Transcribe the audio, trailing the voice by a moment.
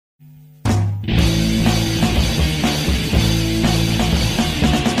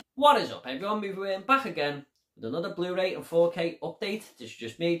What is up, everyone? We're back again with another Blu-ray and 4K update. This is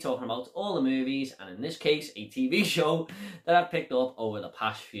just me talking about all the movies, and in this case, a TV show that I've picked up over the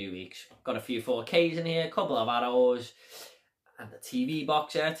past few weeks. I've got a few 4Ks in here, a couple of Arrows, and a TV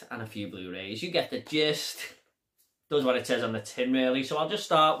box set, and a few Blu-rays. You get the gist. Does what it says on the tin, really. So I'll just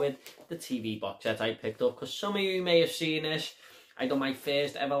start with the TV box set I picked up, because some of you may have seen this. I done my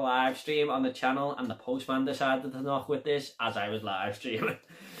first ever live stream on the channel, and the postman decided to knock with this as I was live streaming.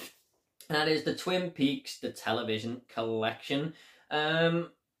 And that is the Twin Peaks, the television collection. I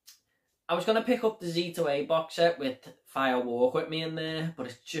was going to pick up the Z2A box set with Fire Walk With Me in there, but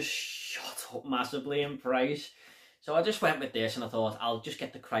it's just shot up massively in price. So I just went with this, and I thought I'll just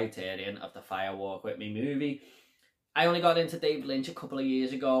get the Criterion of the Fire Walk With Me movie. I only got into David Lynch a couple of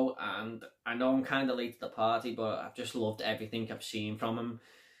years ago, and I know I'm kind of late to the party, but I've just loved everything I've seen from him.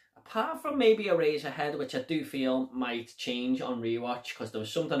 Apart from maybe Eraserhead, which I do feel might change on rewatch, because there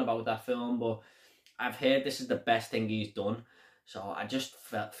was something about that film, but I've heard this is the best thing he's done. So I just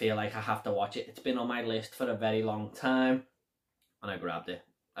feel like I have to watch it. It's been on my list for a very long time, and I grabbed it.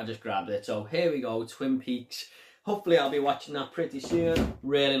 I just grabbed it. So here we go, Twin Peaks. Hopefully I'll be watching that pretty soon.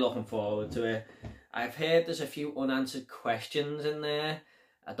 Really looking forward to it. I've heard there's a few unanswered questions in there.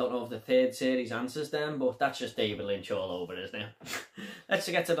 I don't know if the third series answers them, but that's just David Lynch all over, isn't it? Let's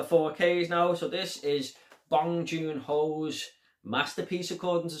get to the 4Ks now. So this is Bong Joon-ho's masterpiece,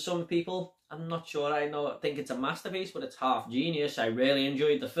 according to some people. I'm not sure I think it's a masterpiece, but it's half genius. I really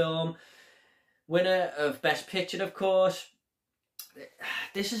enjoyed the film. Winner of Best Picture, of course.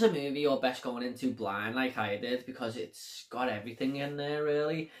 This is a movie you're best going into blind like I did, because it's got everything in there,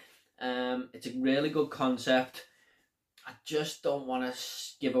 really. It's a really good concept. I just don't want to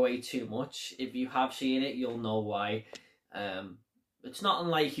give away too much. If you have seen it, you'll know why. It's not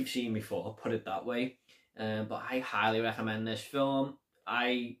unlike you've seen before, put it that way. But I highly recommend this film.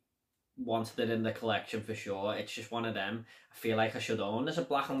 I wanted it in the collection for sure. It's just one of them I feel like I should own. There's a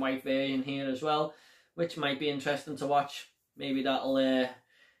black and white version here as well, which might be interesting to watch. Maybe that'll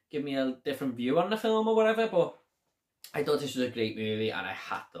give me a different view on the film or whatever, but I thought this was a great movie and I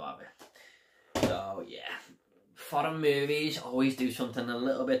had to have it. So yeah, foreign movies always do something a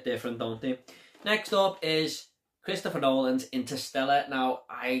little bit different, don't they? Next up is Christopher Nolan's Interstellar. Now,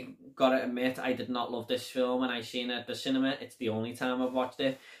 I gotta admit, I did not love this film when I seen it at the cinema. It's the only time I've watched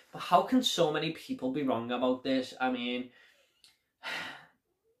it. But how can so many people be wrong about this? I mean,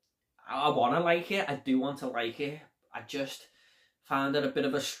 I want to like it. I do want to like it. I just found it a bit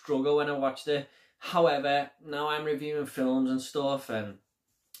of a struggle when I watched it. However, now I'm reviewing films and stuff and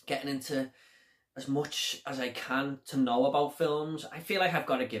getting into as much as I can to know about films. I feel like I've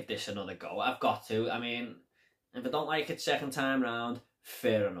got to give this another go. I've got to. I mean, if I don't like it second time round,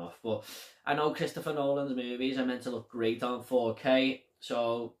 fair enough. But I know Christopher Nolan's movies are meant to look great on 4K,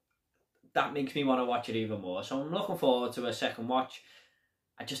 so that makes me want to watch it even more. So I'm looking forward to a second watch.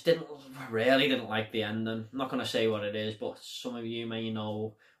 I just really didn't like the ending. I'm not going to say what it is, but some of you may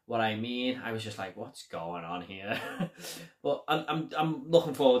know what I mean. I was just like, what's going on here? But I'm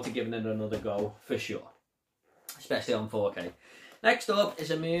looking forward to giving it another go for sure, especially on 4K. Next up is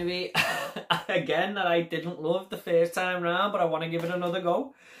a movie again that I didn't love the first time round, but I want to give it another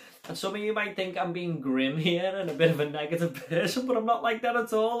go. And some of you might think I'm being grim here and a bit of a negative person, but I'm not like that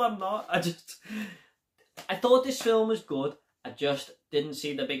at all. I'm not. I thought this film was good. I just didn't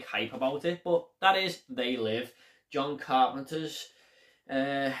see the big hype about it. But that is They Live, John Carpenter's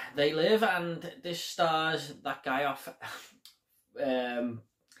They Live, and this stars that guy off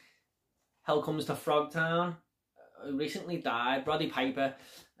Hell Comes to Frogtown, who recently died, Roddy Piper,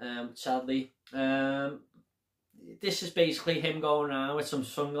 sadly. This is basically him going around with some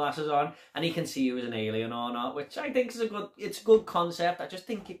sunglasses on, and he can see who is an alien or not, which I think is it's a good concept. I just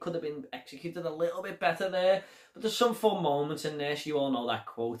think it could have been executed a little bit better there. But there's some fun moments in this. You all know that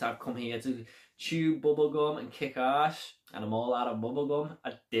quote, I've come here to chew bubblegum and kick ass, and I'm all out of bubblegum.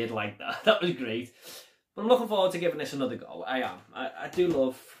 I did like that. That was great. But I'm looking forward to giving this another go. I am. I do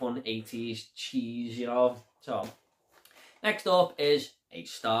love fun 80s cheese, you know. So, next up is A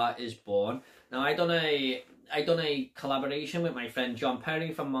Star Is Born. Now, I done a collaboration with my friend John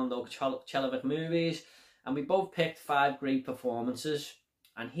Perry from Mondo Chelovic Movies, and we both picked 5 great performances,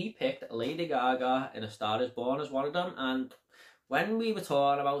 and he picked Lady Gaga in A Star Is Born as one of them. And when we were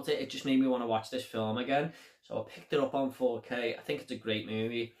talking about it, it just made me want to watch this film again, so I picked it up on 4K. I think it's a great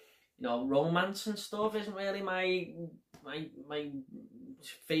movie. You know, romance and stuff isn't really my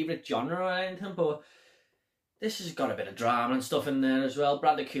favourite genre or anything, but this has got a bit of drama and stuff in there as well.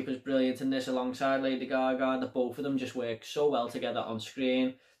 Bradley Cooper's brilliant in this alongside Lady Gaga. The both of them just work so well together on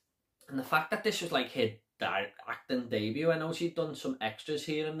screen. And the fact that this was like her acting debut. I know she'd done some extras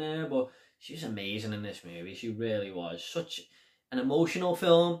here and there, but she was amazing in this movie. She really was. Such an emotional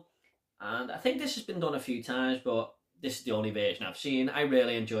film, and I think this has been done a few times, but this is the only version I've seen. I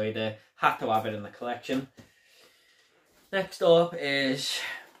really enjoyed it. Had to have it in the collection. Next up is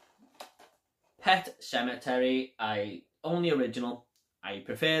Pet Sematary. I own the original. I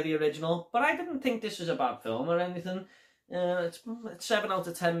prefer the original, but I didn't think this was a bad film or anything. It's 7 out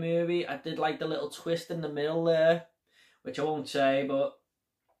of 10 movie. I did like the little twist in the middle there, which I won't say, but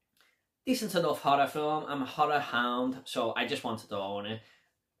decent enough horror film. I'm a horror hound, so I just wanted to own it.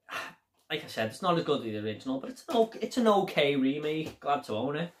 Like I said, it's not as good as the original, but it's an okay remake. Glad to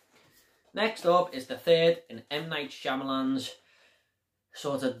own it. Next up is the third in M. Night Shyamalan's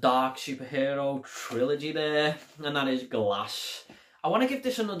sort of dark superhero trilogy there, and that is Glass. I want to give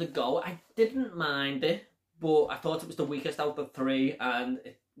this another go. I didn't mind it, but I thought it was the weakest out of 3, and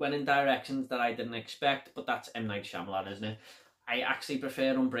it went in directions that I didn't expect, but that's M. Night Shyamalan, isn't it? I actually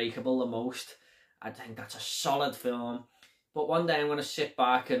prefer Unbreakable the most. I think that's a solid film, but one day I'm going to sit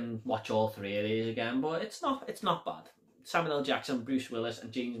back and watch all 3 of these again, but it's not bad. Samuel L. Jackson, Bruce Willis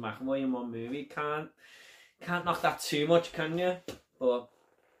and James McAvoy in one movie. Can't knock that too much, can you? But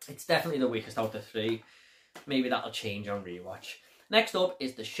it's definitely the weakest out of 3. Maybe that'll change on rewatch. Next up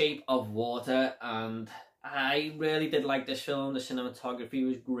is The Shape of Water, and I really did like this film. The cinematography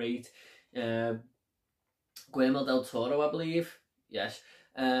was great. Guillermo del Toro, I believe. Yes.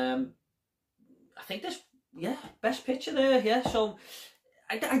 I think this, yeah, best picture there, yeah. So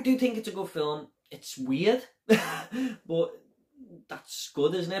I do think it's a good film. It's weird, but that's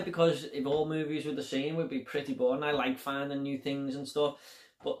good, isn't it? Because if all movies were the same, we'd be pretty boring. I like finding new things and stuff,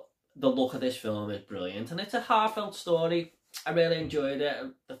 but the look of this film is brilliant, and it's a heartfelt story. I really enjoyed it.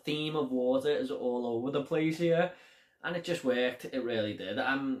 The theme of water is all over the place here, and it just worked. It really did.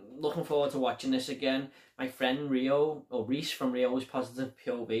 I'm looking forward to watching this again. My friend Reese from Rio's Positive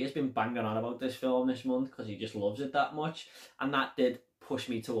POV has been banging on about this film this month because he just loves it that much, and that did push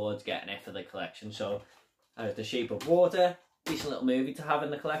me towards getting it for the collection. So The Shape of Water, decent little movie to have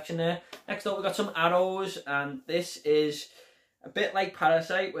in the collection there. Next up, we've got some Arrows, and this is a bit like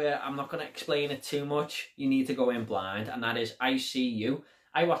Parasite, where I'm not going to explain it too much. You need to go in blind, and that is I See You.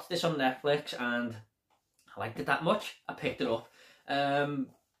 I watched this on Netflix, and I liked it that much. I picked it up.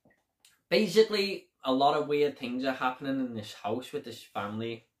 Basically, a lot of weird things are happening in this house with this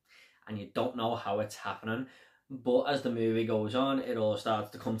family, and you don't know how it's happening. But as the movie goes on, it all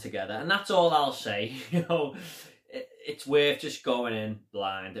starts to come together, and that's all I'll say. You know, it's worth just going in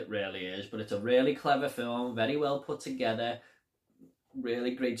blind. It really is. But it's a really clever film, very well put together.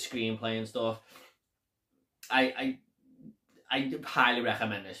 Really great screenplay and stuff. I highly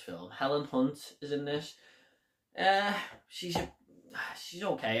recommend this film. Helen Hunt is in this. She's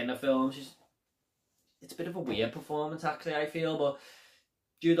okay in the film. It's a bit of a weird performance actually, I feel, but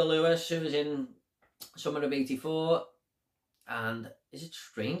Judah Lewis, who was in Summer of '84, and is it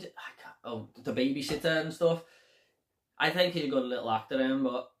Strange? The Babysitter and stuff. I think he's a good little actor in,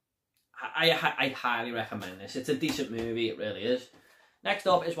 but I highly recommend this. It's a decent movie, it really is. Next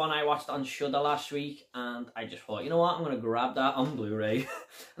up is one I watched on Shudder last week, and I just thought, you know what, I'm going to grab that on Blu-ray.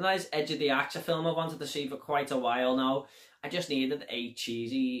 And that is Edge of the Axe, a film I've wanted to see for quite a while now. I just needed a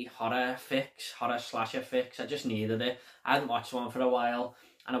cheesy horror slasher fix. I just needed it. I hadn't watched one for a while,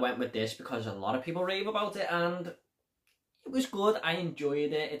 and I went with this because a lot of people rave about it, and it was good. I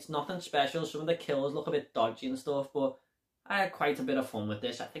enjoyed it. It's nothing special. Some of the kills look a bit dodgy and stuff, but I had quite a bit of fun with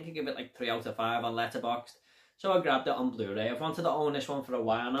this. I think I give it like 3 out of 5 on Letterboxd. So I grabbed it on Blu-ray. I've wanted to own this one for a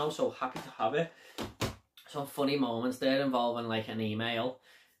while now, so happy to have it. Some funny moments there involving like an email.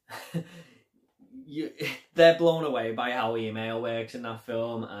 They're blown away by how email works in that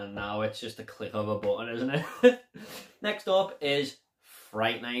film, and now it's just a click of a button, isn't it? Next up is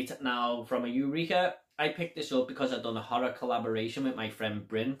Fright Night. Now, from a Eureka, I picked this up because I'd done a horror collaboration with my friend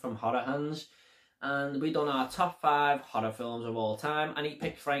Bryn from Horror Hands, and we done our top 5 horror films of all time, and he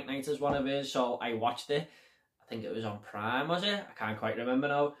picked Fright Night as one of his, so I watched it. I think it was on Prime, was it? I can't quite remember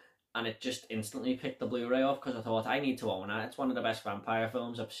now. And it just instantly picked the Blu-ray off because I thought, I need to own that. It's one of the best vampire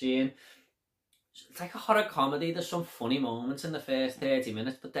films I've seen. It's like a horror comedy. There's some funny moments in the first 30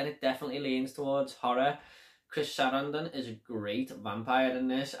 minutes, but then it definitely leans towards horror. Chris Sarandon is a great vampire in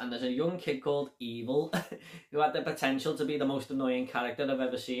this, and there's a young kid called Evil who had the potential to be the most annoying character I've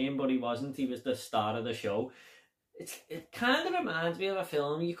ever seen, but he wasn't. He was the star of the show. It kind of reminds me of a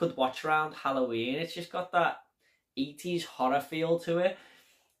film you could watch around Halloween. It's just got that 80s horror feel to it.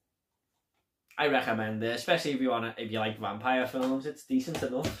 I recommend it, especially if you like vampire films. It's decent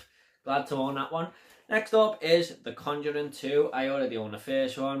enough. Glad to own that one. Next up is The Conjuring 2. I already own the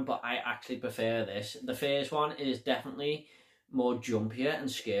first one, but I actually prefer this. The first one is definitely more jumpier and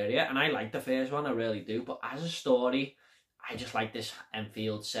scarier, and I like the first one, I really do, but as a story, I just like this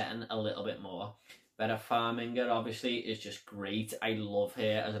Enfield setting a little bit more. Vera Farmiga, obviously, is just great. I love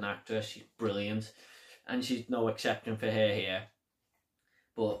her as an actress. She's brilliant, and she's no exception for her here.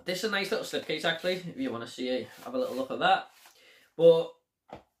 But this is a nice little slipcase, actually, if you want to see it, have a little look at that. But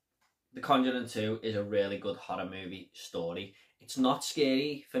The Conjuring 2 is a really good horror movie story. It's not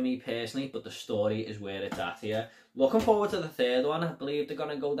scary for me personally, but the story is where it's at here. Looking forward to the third one. I believe they're going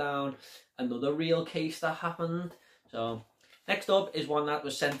to go down another real case that happened. So, next up is one that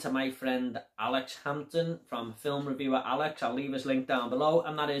was sent to my friend Alex Hampton from film reviewer Alex. I'll leave his link down below,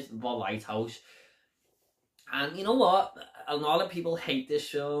 and that is The Lighthouse. And you know what? A lot of people hate this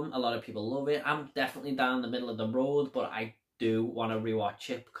film. A lot of people love it. I'm definitely down the middle of the road, but I do want to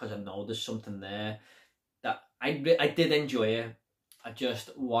rewatch it because I know there's something there that I did enjoy it. I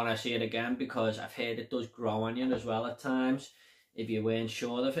just want to see it again because I've heard it does grow on you as well at times if you weren't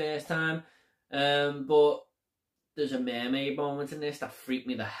sure the first time. But there's a mermaid moment in this that freaked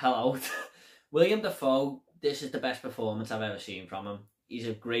me the hell out. William Dafoe, this is the best performance I've ever seen from him. He's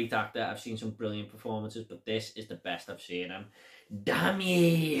a great actor. I've seen some brilliant performances, but this is the best I've seen him. Damn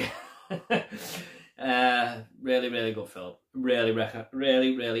ye! Really, really good film.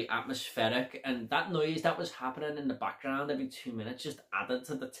 Really atmospheric. And that noise that was happening in the background every 2 minutes just added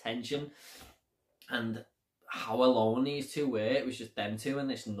to the tension. And how alone these two were. It was just them two and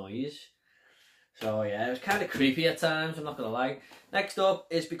this noise. So yeah, it was kind of creepy at times, I'm not going to lie. Next up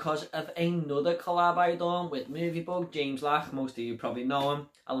is because of another collab I done with Moviebug, James Lack. Most of you probably know him.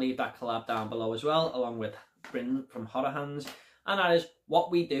 I'll leave that collab down below as well, along with Bryn from Horror Hands. And that is What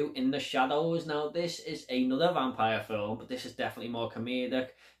We Do in the Shadows. Now, this is another vampire film, but this is definitely more comedic.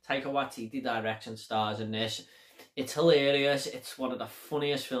 Taika Waititi directs and stars in this. It's hilarious. It's one of the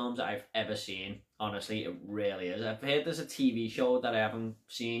funniest films I've ever seen. Honestly, it really is. I've heard there's a TV show that I haven't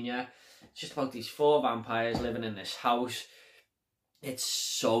seen yet. It's just about these 4 vampires living in this house. It's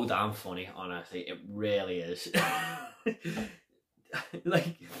so damn funny, honestly. It really is.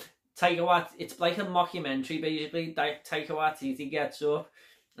 Like, it's like a mockumentary, basically. Taika Waititi gets up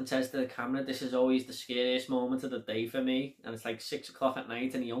and says to the camera, "This is always the scariest moment of the day for me." And it's like 6 o'clock at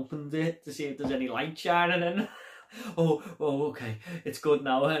night and he opens it to see if there's any light shining in. oh, okay, it's good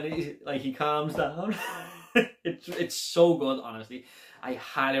now. And he calms down. It's so good, honestly. I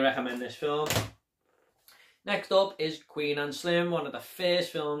highly recommend this film. Next up is Queen and Slim, one of the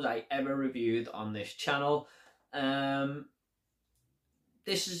first films I ever reviewed on this channel.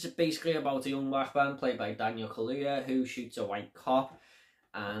 This is basically about a young black man played by Daniel Kaluuya who shoots a white cop,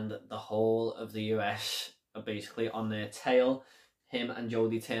 and the whole of the US are basically on their tail. Him and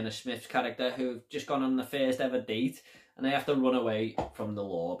Jodie Turner-Smith's character, who've just gone on the first ever date, and they have to run away from the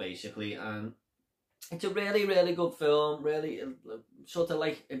law, basically. And it's a really, really good film, really sort of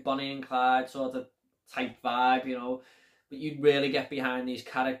like a Bonnie and Clyde sort of type vibe, you know. But you really get behind these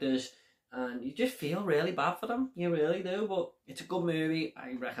characters and you just feel really bad for them. You really do, but it's a good movie.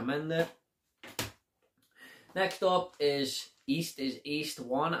 I recommend it. Next up is East is East,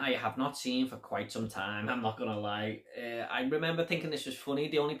 one I have not seen for quite some time, I'm not gonna lie. I remember thinking this was funny.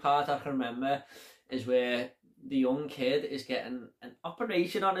 The only part I can remember is where the young kid is getting an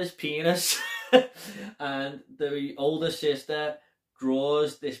operation on his penis and the older sister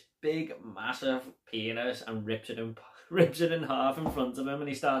draws this big massive penis and rips it in half in front of him and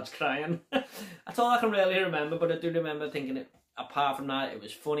he starts crying. That's all I can really remember, but I do remember thinking it, apart from that, it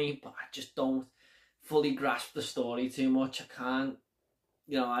was funny, but I just don't fully grasp the story too much. I can't,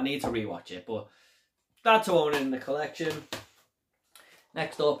 you know, I need to rewatch it, but that's to own it in the collection.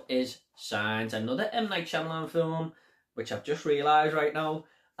 Next up is Signs, another M. Night Shyamalan film, which I've just realised right now,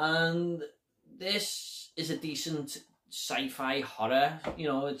 and this is a decent sci-fi horror. You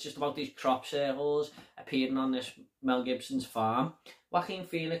know, it's just about these crop circles appearing on this Mel Gibson's farm. Joaquin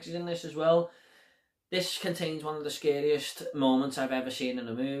Phoenix is in this as well. This contains one of the scariest moments I've ever seen in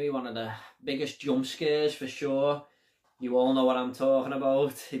a movie, one of the biggest jump scares for sure. You all know what I'm talking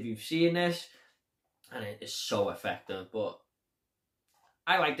about if you've seen this, and it is so effective. But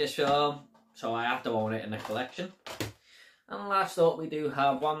I like this film, so I have to own it in the collection. And last up, we do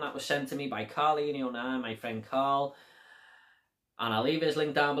have one that was sent to me by Carl09, my friend Carl. And I'll leave his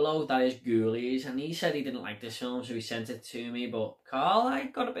link down below. That is Ghoulies. And he said he didn't like this film, so he sent it to me. But Carl, I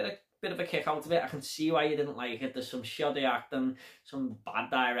got a bit of a kick out of it. I can see why you didn't like it. There's some shoddy acting, some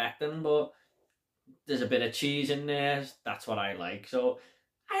bad directing, but there's a bit of cheese in there. That's what I like. So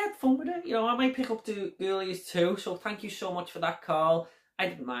I had fun with it. You know, I might pick up to Ghoulies too. So thank you so much for that, Carl. I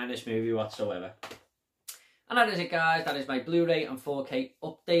didn't mind this movie whatsoever. And that is it, guys. That is my Blu-ray and 4K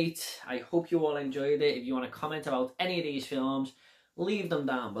update. I hope you all enjoyed it. If you want to comment about any of these films, leave them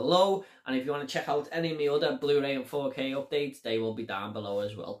down below. And if you want to check out any of my other Blu-ray and 4K updates, they will be down below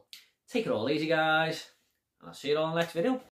as well. Take it all easy, guys. And I'll see you all in the next video.